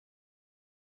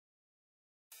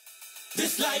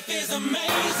This life is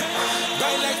amazing.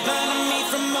 Bright lights blinding me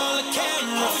from all the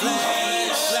camera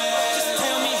flash. Just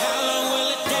tell me how long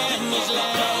will it damage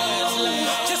last?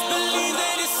 Just believe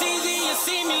that it's easy. You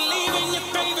see me leaving your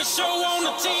favorite show on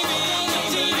the TV.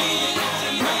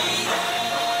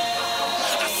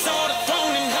 I saw the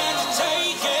throne and had to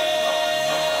take it.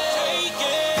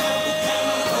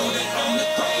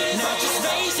 Now just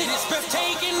face it, it's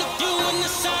breathtaking. The view in the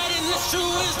side and it's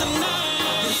true as the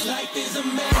night. This life is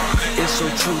amazing. It's so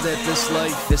true that this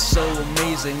life is so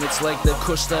amazing. It's like the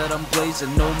kush that I'm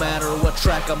blazing. No matter what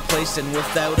track I'm placing,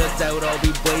 without a doubt I'll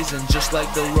be blazing. Just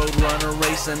like the roadrunner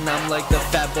racing, I'm like the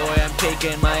fat boy, I'm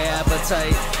cakin. My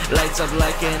appetite lights up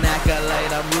like an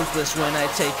acolyte. I'm ruthless when I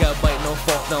take a bite. No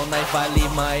fork, no knife, I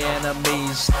leave my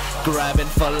enemies grabbing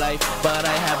for life. But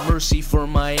I have mercy for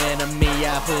my enemy.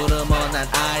 I put them on that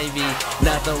IV,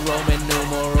 not the Roman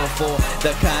numeral 4.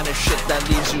 The kind of shit that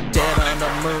leaves you dead on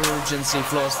emergency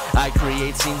floors. I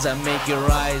create scenes that make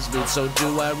your eyes bleed. So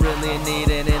do I really need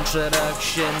an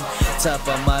introduction? Top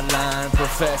of my line,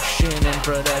 perfection in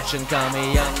production. Call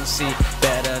me Young C,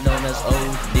 better known as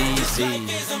ODZ. Life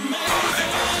is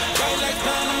amazing. Bright lights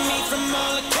blinding me from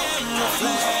all the camera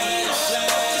flash.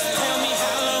 Just tell me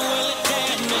how long will it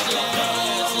damage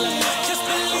last? Just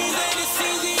believe that it's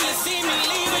easy. You see me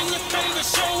leaving your favorite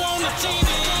show on the TV.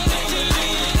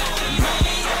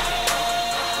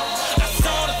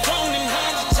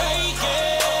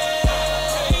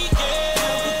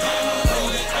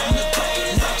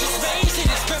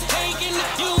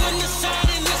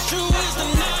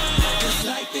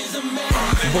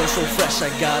 Boy so fresh, I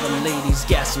got them ladies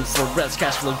gasping for breaths.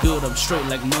 Cash flow good, I'm straight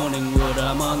like morning wood.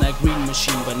 I'm on that green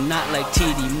machine, but not like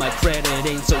TD. My credit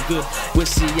ain't so good with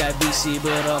CIBC,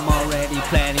 but I'm already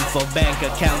planning for bank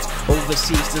accounts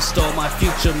overseas to store my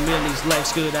future millies.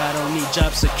 Life's good, I don't need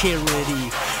job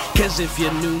security. Cause if you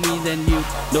knew me, then you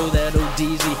know that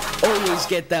ODZ always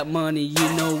get that money.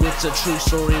 You know it's a true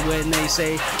story when they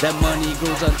say that money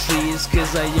grows on trees.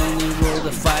 Cause I only roll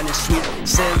the finest sweet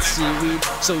sensey weed.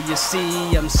 So you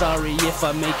see, I'm sorry if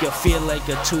I make you feel like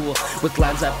a tool with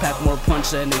lines that pack more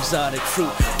punch than exotic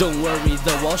fruit. Don't worry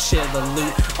though, I'll share the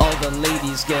loot. All the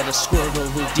ladies get a squirt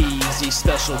of ODZ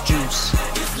special juice.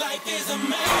 This life is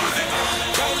amazing.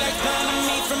 Bright lights blinding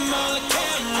me from all the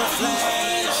camera flash.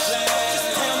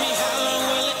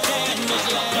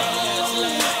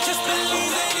 Just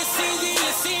believe that it's easy.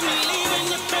 You see me leaving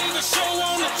your favorite show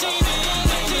on the TV.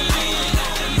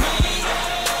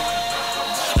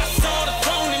 I saw the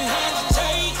throne and had to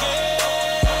take it.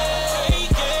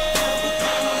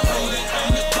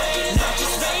 Now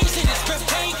just face it, it's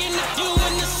breathtaking. The view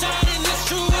in the side and it's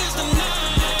true as the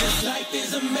night. This life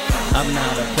is amazing. I'm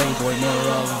not a playboy, more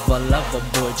of a lover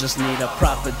boy. Just need a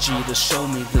proper G to show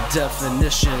me the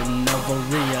definition of a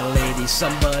real lady.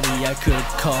 Somebody I could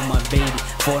call my baby.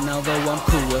 For now though I'm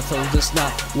cool with her. That's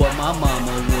not what my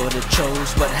mama would've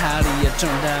chose. But how do you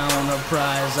turn down a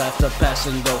prize after pass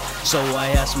and go? So I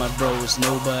asked my bros,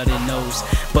 nobody knows.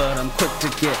 But I'm quick to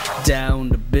get down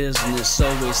to business.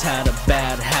 Always had a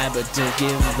bad habit to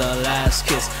give the last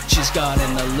kiss. She's got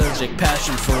an allergic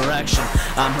passion for action.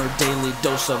 I'm her daily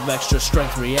dose of extra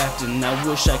strength reacting. I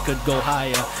wish I could go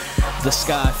higher. The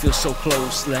sky feels so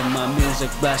close. Let my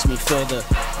music blast me further.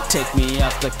 Take me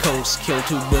off the coast. Kill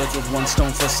two birds with one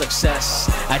stone for success.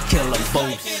 I'd kill them both.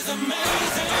 Life is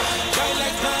amazing.